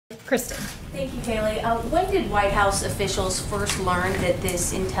Kristen. Thank you, Kaylee. When did White House officials first learn that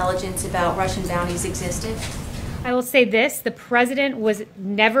this intelligence about Russian bounties existed? I will say this, the president was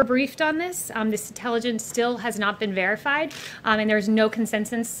never briefed on this. This intelligence still has not been verified, and there is no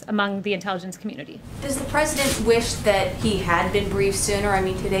consensus among the intelligence community. Does the president wish that he had been briefed sooner? I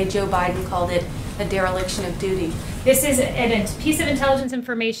mean, today Joe Biden called it a dereliction of duty. This is a piece of intelligence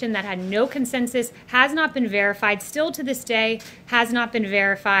information that had no consensus, has not been verified, still to this day has not been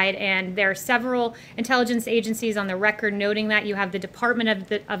verified, and there are several intelligence agencies on the record noting that. You have the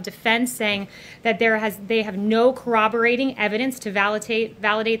Department of Defense saying that they have no corroborating evidence to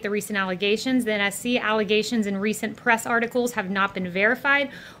validate the recent allegations. The NSC allegations in recent press articles have not been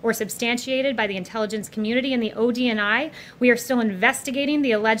verified or substantiated by the intelligence community. And the ODNI, we are still investigating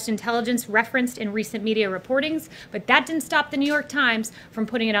the alleged intelligence referenced in recent media reportings, but that didn't stop the New York Times from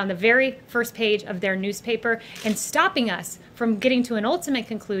putting it on the very first page of their newspaper and stopping us from getting to an ultimate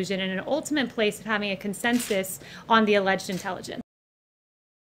conclusion and an ultimate place of having a consensus on the alleged intelligence.